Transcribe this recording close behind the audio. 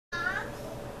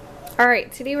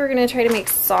Alright, today we're going to try to make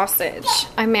sausage.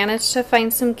 I managed to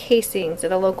find some casings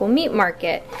at a local meat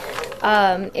market.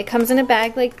 It comes in a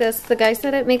bag like this. The guy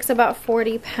said it makes about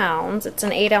 40 pounds. It's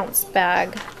an 8-ounce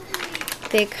bag.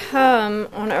 They come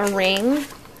on a ring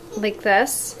like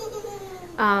this.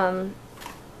 But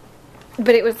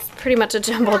it was pretty much a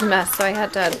jumbled mess, so I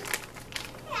had to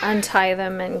untie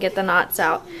them and get the knots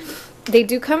out. They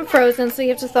do come frozen, so you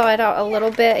have to thaw it out a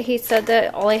little bit. He said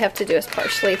that all I have to do is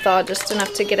partially thaw, just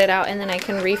enough to get it out, and then I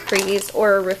can refreeze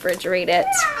or refrigerate it.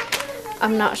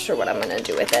 I'm not sure what I'm going to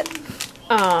do with it.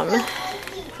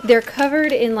 They're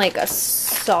covered in like a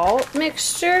salt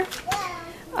mixture.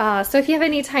 So if you have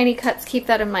any tiny cuts, keep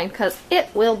that in mind because it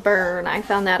will burn. I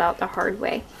found that out the hard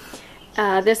way.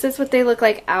 This is what they look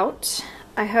like out.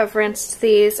 I have rinsed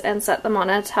these and set them on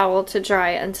a towel to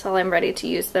dry until I'm ready to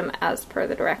use them as per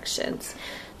the directions.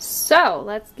 So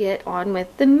let's get on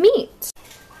with the meat.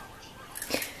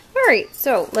 Alright,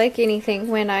 so like anything,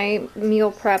 when I meal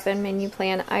prep and menu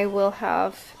plan, I will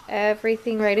have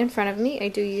everything right in front of me. I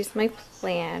do use my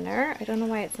planner. I don't know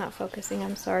why it's not focusing,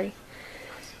 I'm sorry.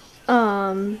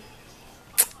 I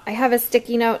have a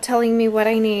sticky note telling me what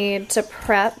I need to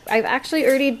prep. I've actually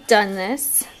already done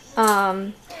this.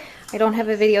 I don't have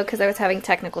a video because I was having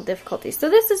technical difficulties. So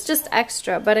this is just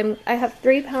extra, but I have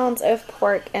 3 pounds of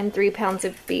pork and 3 pounds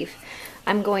of beef.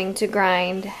 I'm going to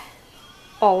grind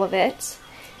all of it,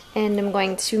 and I'm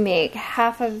going to make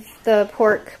half of the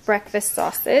pork breakfast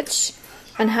sausage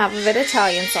and half of it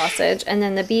Italian sausage, and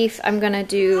then the beef I'm going to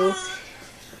do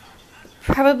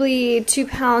probably 2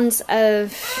 pounds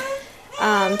of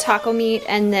taco meat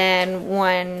and then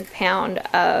 1 pound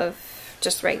of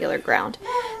just regular ground.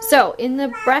 So in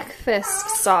the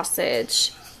breakfast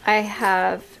sausage, I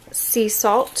have sea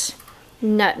salt,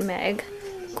 nutmeg,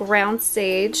 ground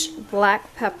sage,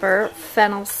 black pepper,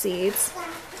 fennel seeds,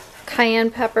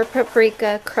 cayenne pepper,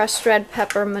 paprika, crushed red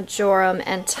pepper, marjoram,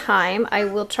 and thyme. I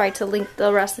will try to link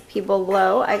the recipe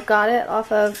below. I got it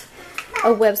off of a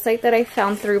website that I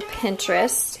found through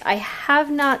Pinterest. I have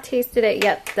not tasted it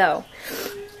yet though,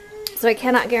 so I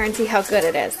cannot guarantee how good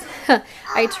it is.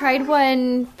 I tried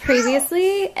one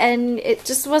previously and it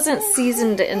just wasn't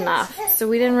seasoned enough, so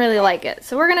we didn't really like it.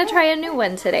 So we're going to try a new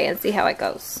one today and see how it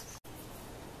goes.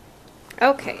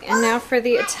 Okay, and now for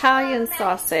the Italian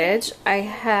sausage, I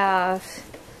have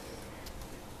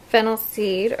fennel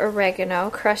seed, oregano,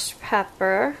 crushed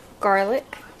pepper, garlic,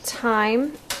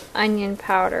 thyme, onion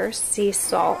powder, sea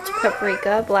salt,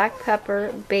 paprika, black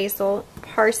pepper, basil,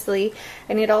 parsley,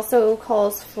 and it also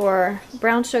calls for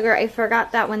brown sugar. I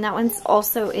forgot that one. That one's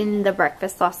also in the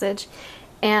breakfast sausage,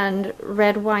 and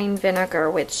red wine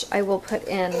vinegar, which I will put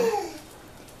in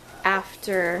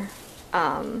after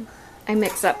I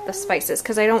mix up the spices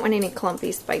because I don't want any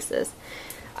clumpy spices.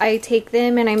 I take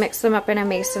them and I mix them up in a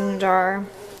mason jar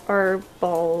or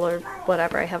bowl or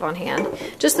whatever I have on hand,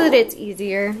 just so that it's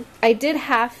easier. I did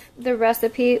half the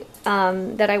recipe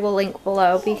that I will link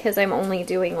below because I'm only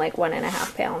doing like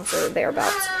 1.5 pounds or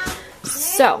thereabouts.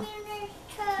 So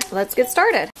let's get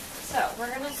started. So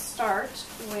we're going to start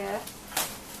with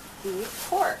the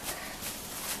pork.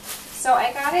 So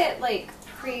I got it like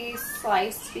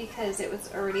pre-sliced because it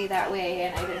was already that way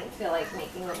and I didn't feel like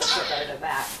making the liquid out of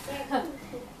that.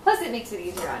 Plus it makes it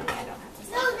easier on me. I don't have to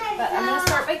slice it. But I'm going to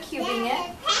start by cubing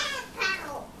it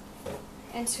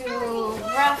into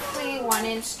roughly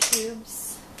 1-inch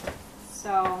cubes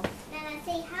so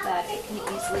that it can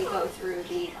easily go through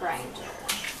the grinder.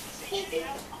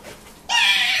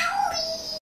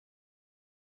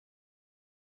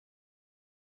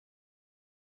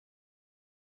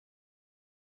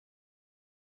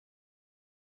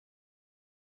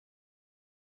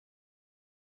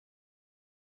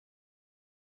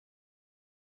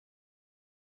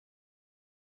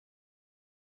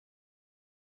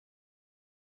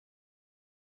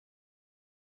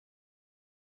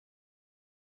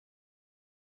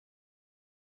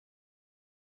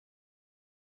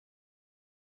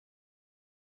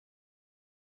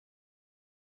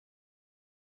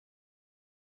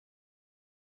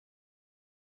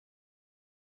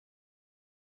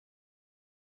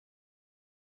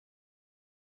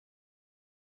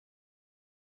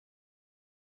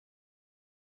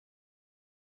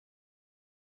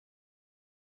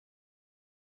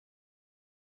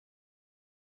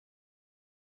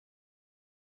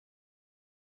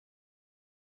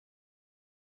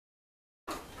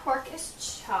 Pork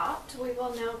is chopped. We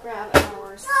will now grab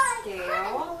our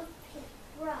scale.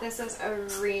 This is a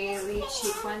really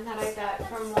cheap one that I got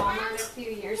from Walmart a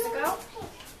few years ago.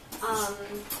 I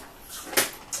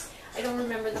don't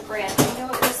remember the brand. I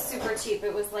know it was super cheap.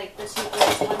 It was like the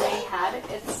cheapest one they had.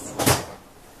 It's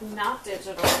not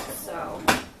digital, so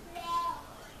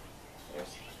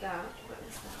that. What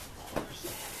is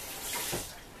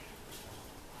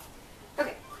that?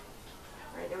 Okay.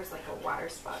 Alright, there was like a water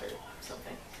spot or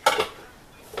something.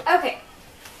 Okay.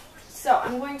 So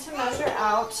I'm going to measure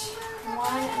out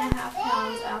 1.5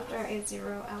 pounds after I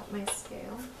zero out my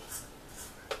scale.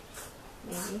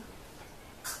 Maybe.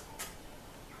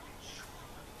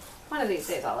 One of these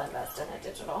days I'll invest in a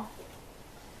digital.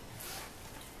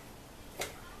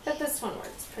 But this one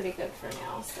works pretty good for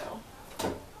now, so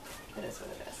it is what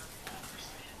it is.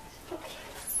 Okay.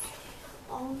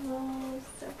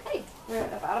 Almost okay. We're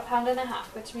at about 1.5 pounds,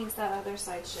 which means that other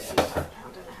side should be about 1.5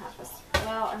 pounds as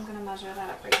well. I'm going to measure that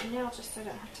up right now just so I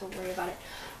don't have to worry about it.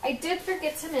 I did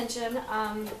forget to mention,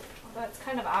 although it's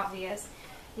kind of obvious,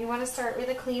 you want to start with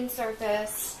a clean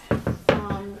surface.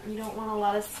 You don't want a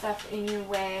lot of stuff in your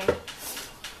way.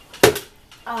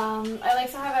 I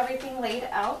like to have everything laid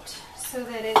out so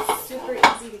that it's super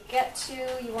easy to get to.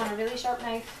 You want a really sharp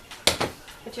knife,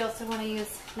 but you also want to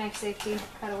use knife safety,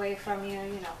 cut away from you,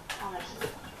 you know, all that kind of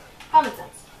stuff. Common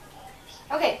sense.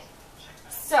 Okay,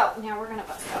 so now we're going to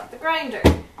bust out the grinder.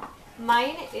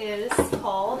 Mine is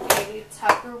called a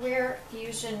Tupperware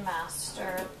Fusion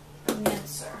Master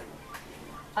Mincer.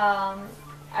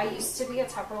 I used to be a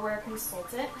Tupperware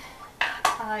consultant.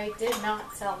 I did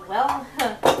not sell well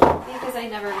because I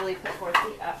never really put forth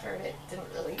the effort. It didn't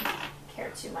really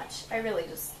care too much. I really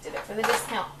just did it for the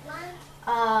discount.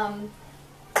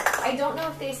 I don't know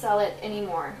if they sell it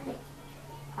anymore.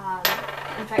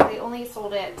 In fact, they only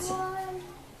sold it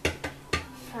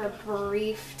for a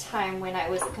brief time when I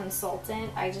was a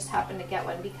consultant. I just happened to get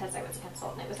one because I was a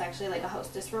consultant. It was actually like a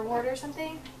hostess reward or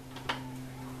something.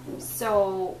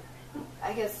 So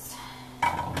I guess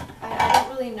I don't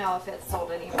really know if it's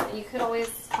sold anymore. You could always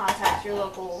contact your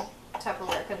local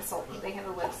Tupperware consultant. They have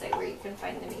a website where you can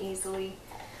find them easily.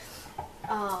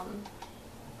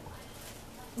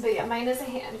 But yeah, mine is a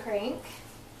hand crank.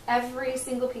 Every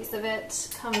single piece of it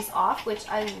comes off, which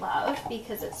I love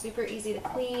because it's super easy to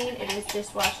clean. It is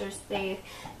dishwasher safe.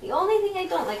 The only thing I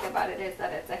don't like about it is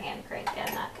that it's a hand crank, and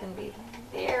that can be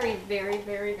very, very,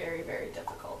 very, very, very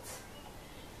difficult.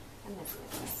 I'm missing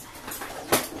this.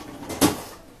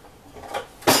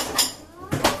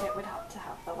 It would help to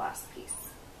have the last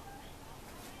piece.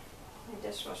 My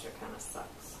dishwasher kind of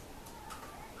sucks.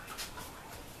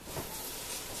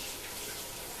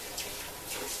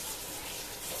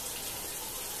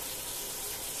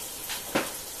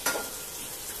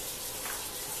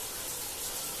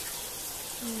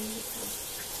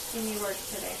 Give me work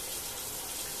today.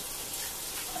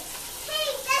 Hey,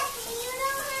 Dusty, you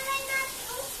don't have enough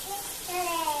biscuits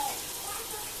today.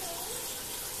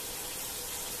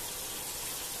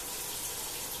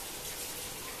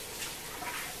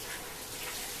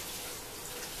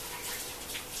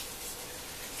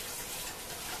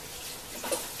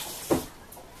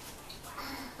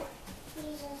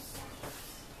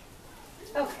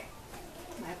 Okay.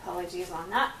 My apologies on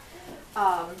that.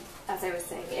 As I was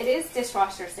saying, it is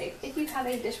dishwasher safe if you have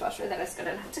a dishwasher that is good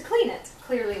enough to clean it.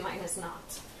 Clearly mine is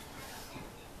not.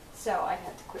 So I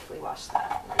had to quickly wash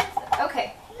that.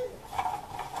 Okay.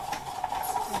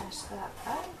 Let's finish that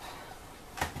up.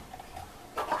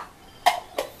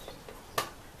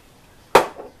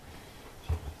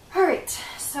 Alright,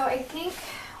 so I think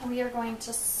we are going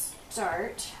to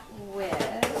start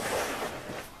with...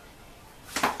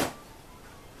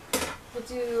 We'll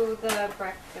do the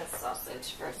breakfast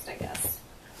sausage first, I guess.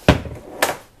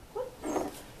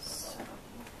 So,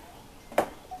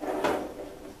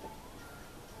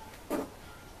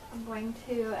 I'm going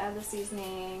to add the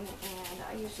seasoning, and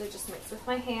I usually just mix with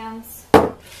my hands.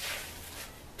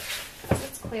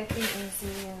 It's quick and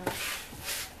easy.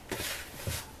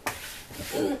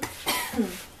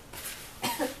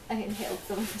 I inhaled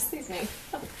some of the seasoning.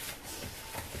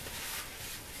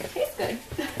 It tastes good.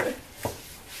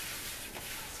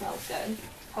 Smells good.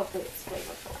 Hopefully it's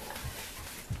flavorful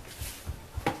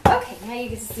enough. Okay, now you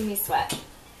get to see me sweat.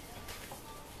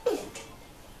 There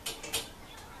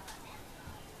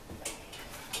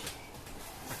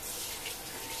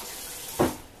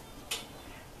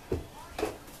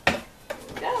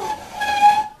we go.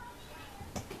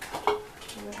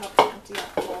 It would help to empty out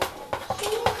the bowl.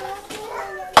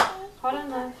 Hold on,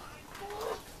 love.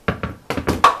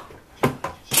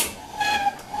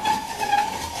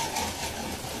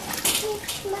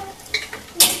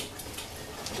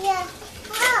 Yeah.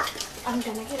 I'm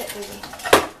gonna get it, baby.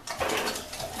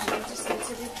 I just need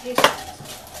to be patient.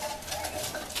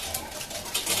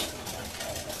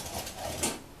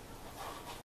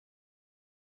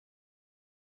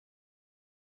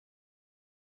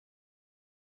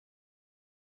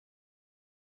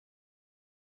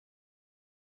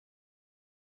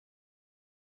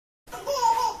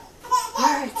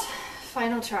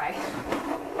 final try.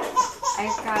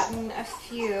 I've gotten a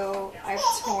few. I've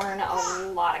torn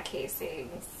a lot of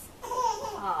casings.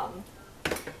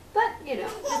 But, you know,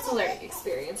 it's a learning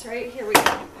experience, right? Here we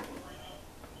go.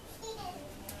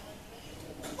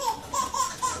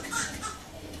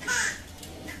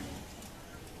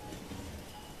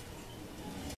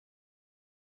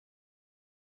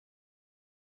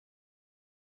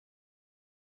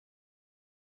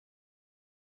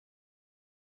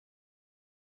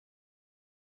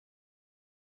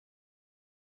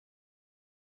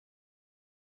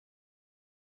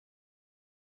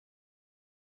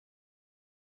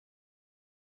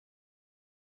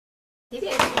 Maybe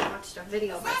I should have watched a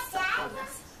video myself on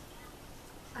this.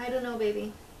 I don't know,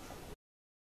 baby.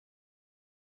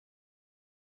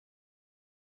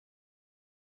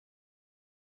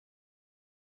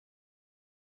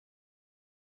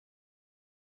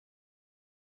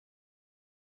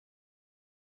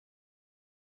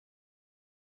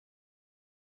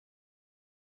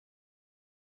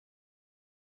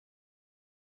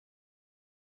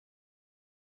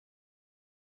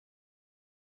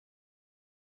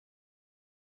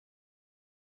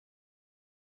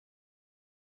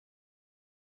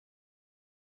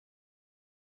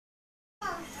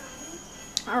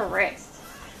 Alright,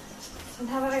 so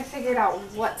now that I figured out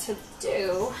what to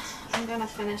do, I'm going to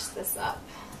finish this up.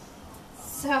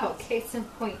 So, case in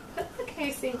point, put the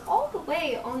casing all the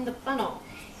way on the funnel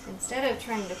instead of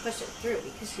trying to push it through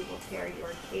because you will tear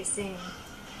your casing.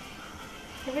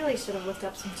 I really should have looked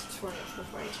up some tutorials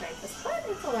before I tried this, but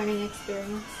it's a learning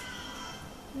experience.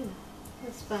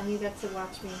 It's fun, you get to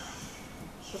watch me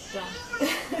look dumb.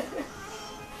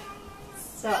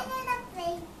 So, I'm going to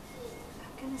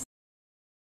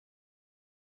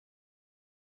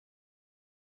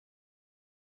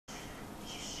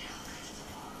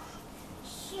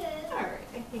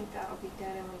I think that'll be good,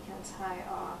 and we can tie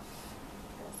off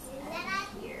this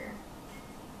end here.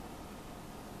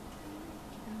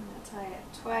 I'm going to tie it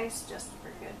twice just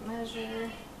for good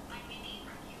measure.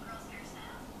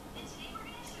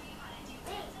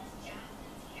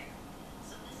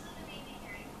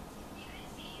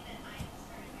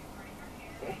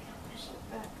 Okay, push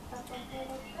it back up a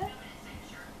little bit.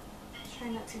 Try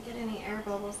not to get any air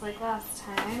bubbles like last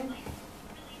time.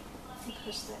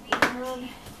 Push that down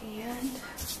and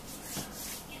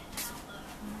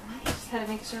just had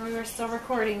to make sure we were still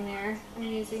recording there. I'm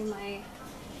using my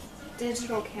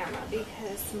digital camera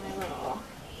because my little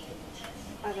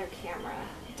other camera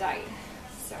died.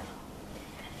 So,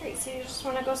 alright, so you just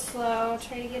want to go slow,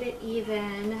 try to get it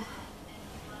even.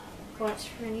 Watch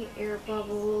for any air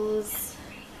bubbles.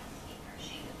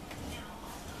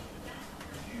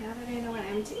 Now that I know what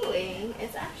I'm doing,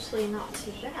 it's actually not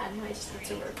too bad. I just have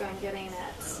to work on getting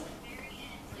it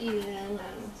even and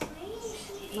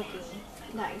looking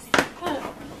nice.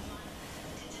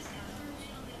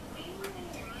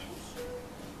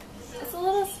 It's a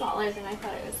little smaller than I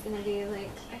thought it was going to be.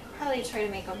 Like, I could probably try to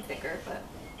make them thicker, but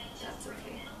that's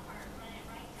okay.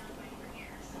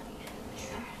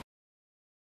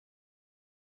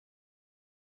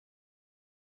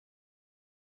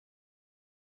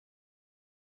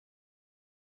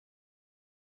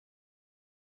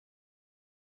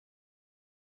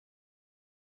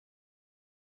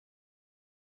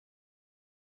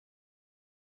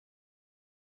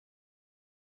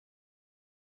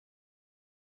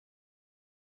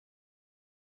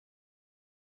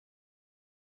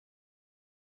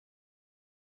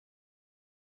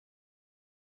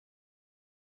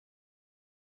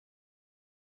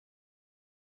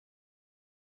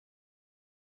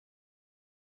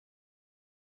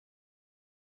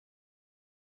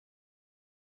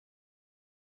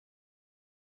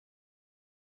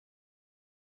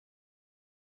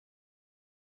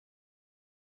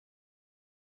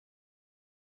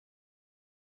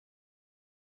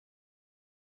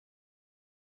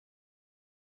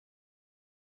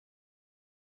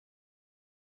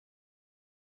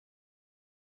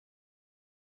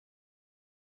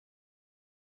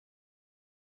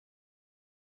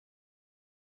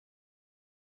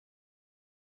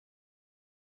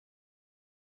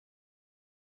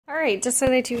 Alright, just so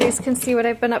that you guys can see what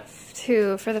I've been up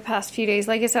to for the past few days.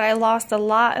 Like I said, I lost a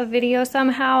lot of video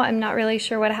somehow. I'm not really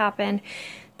sure what happened.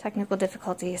 Technical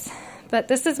difficulties. But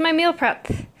this is my meal prep.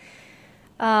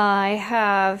 I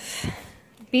have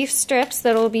beef strips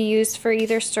that will be used for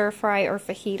either stir fry or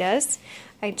fajitas.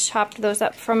 I chopped those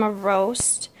up from a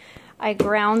roast. I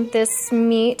ground this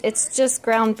meat. It's just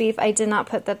ground beef. I did not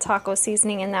put the taco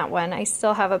seasoning in that one. I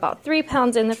still have about 3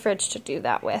 pounds in the fridge to do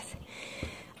that with.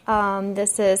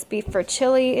 This is beef for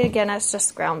chili. Again, it's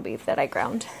just ground beef that I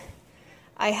ground.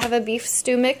 I have a beef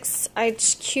stew mix. I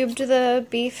cubed the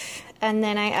beef and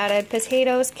then I added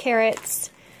potatoes,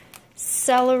 carrots,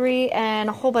 celery, and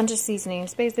a whole bunch of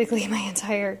seasonings. Basically my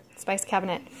entire spice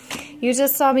cabinet. You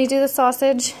just saw me do the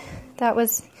sausage. That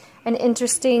was an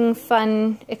interesting,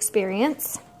 fun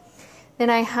experience.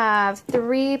 Then I have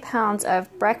 3 pounds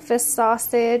of breakfast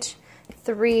sausage,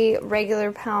 3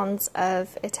 regular pounds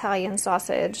of Italian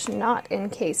sausage, not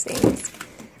in casings.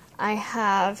 I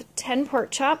have 10 pork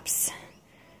chops,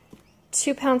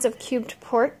 2 pounds of cubed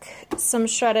pork, some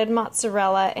shredded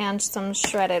mozzarella, and some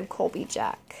shredded Colby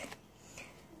Jack.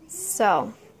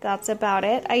 So that's about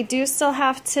it. I do still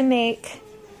have to make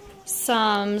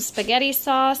some spaghetti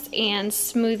sauce and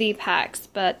smoothie packs,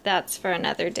 but that's for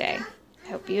another day. I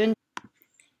hope you enjoy.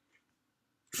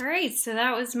 Alright, so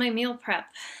that was my meal prep.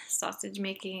 Sausage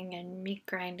making and meat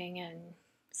grinding and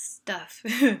stuff.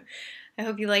 I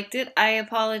hope you liked it. I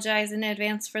apologize in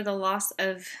advance for the loss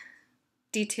of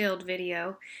detailed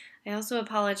video. I also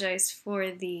apologize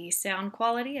for the sound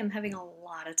quality. I'm having a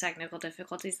lot of technical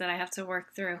difficulties that I have to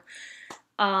work through.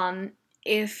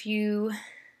 If you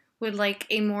would like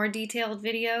a more detailed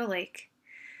video, like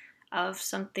of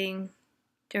something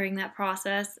during that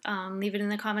process, leave it in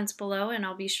the comments below and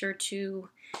I'll be sure to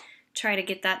try to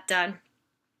get that done.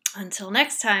 Until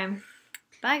next time,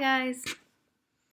 bye guys!